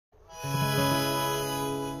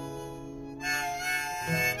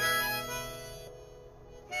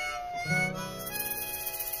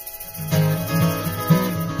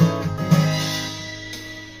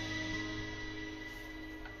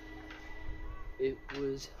It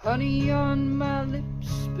was honey on my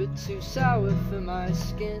lips, but too sour for my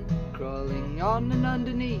skin. Crawling on and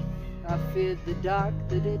underneath, I feared the dark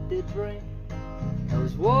that it did bring. I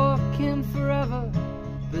was walking forever,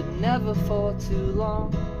 but never for too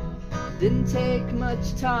long. Didn't take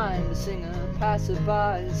much time to sing a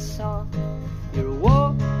passerby's song. You're a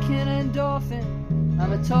walking endorphin,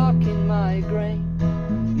 I'm a talking migraine.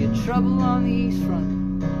 You're trouble on the east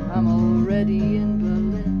front, I'm already in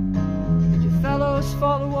Berlin. Did your fellows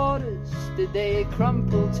fall the waters? Did they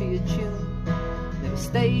crumple to your tune? Never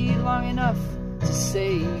stayed long enough to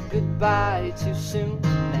say goodbye too soon.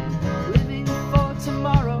 And living for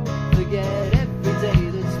tomorrow, forget every day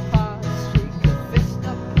that's past. Shake a fist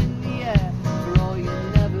up in the air for all you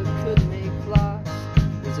never could make last.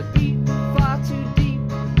 There's a beat far too deep,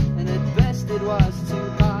 and at best it was too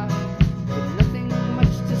high. But nothing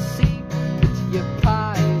much to see but your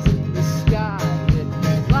pies in the sky.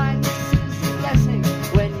 And blindness is a blessing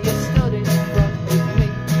when you stood in front of me,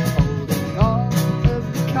 holding all of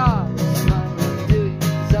the cards my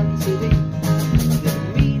wrongdoings unto thee.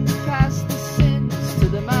 Didn't mean to cast the sins to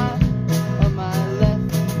the man on my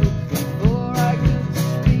left, but before I could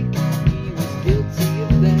speak, he was guilty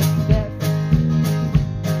of their death.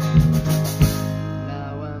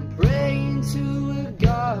 Now I'm praying to a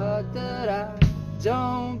God that I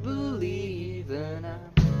don't believe, and I'm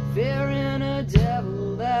fearing a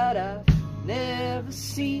devil that I've never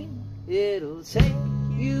seen. It'll take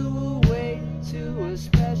you away to a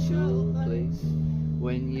special place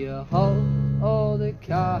when you hold all the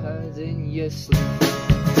cards in your sleeve.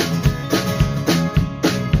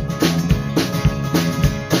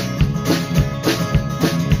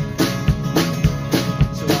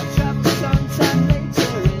 So I'll travel sometime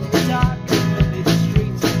later in the dark and maybe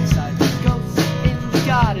streets, inside the ghosts in the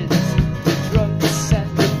gardens, the drunks and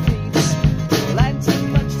the thieves, the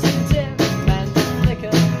lantern much too dim, and the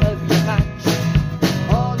flicker of your match.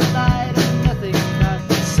 All the night and nothing, not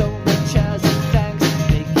so much as a thanks.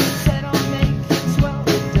 Make it 10 or make it 12,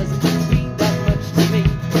 it doesn't mean that much to me.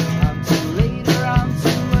 I'm too late or I'm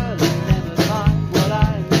too early, never mind what I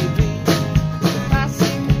may be. The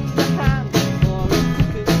passing of the hand or a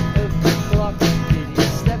crooked of the clock. Did you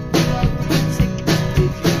step with every tick?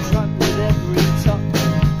 Did you drunk with every talk?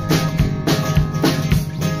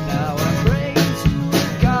 Now I'm praying to a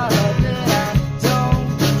God that I don't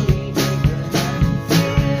believe in. I'm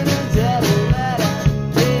fearing a devil that I've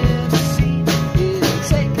never seen. It'll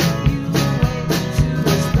take you away to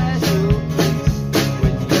a special place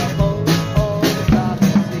when you hold all the cards,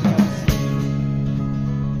 because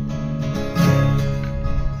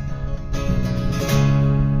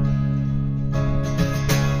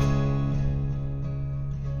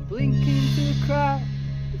blinking to the crowd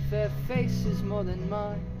with their faces more than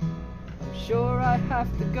mine. I'm sure I have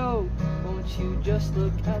to go, won't you just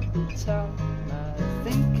look at the town? I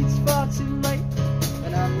think it's far too late,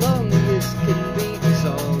 and I'm lonely as can be, 'cause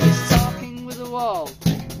all this talking with a wall,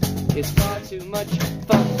 it's far too much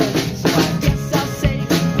fun for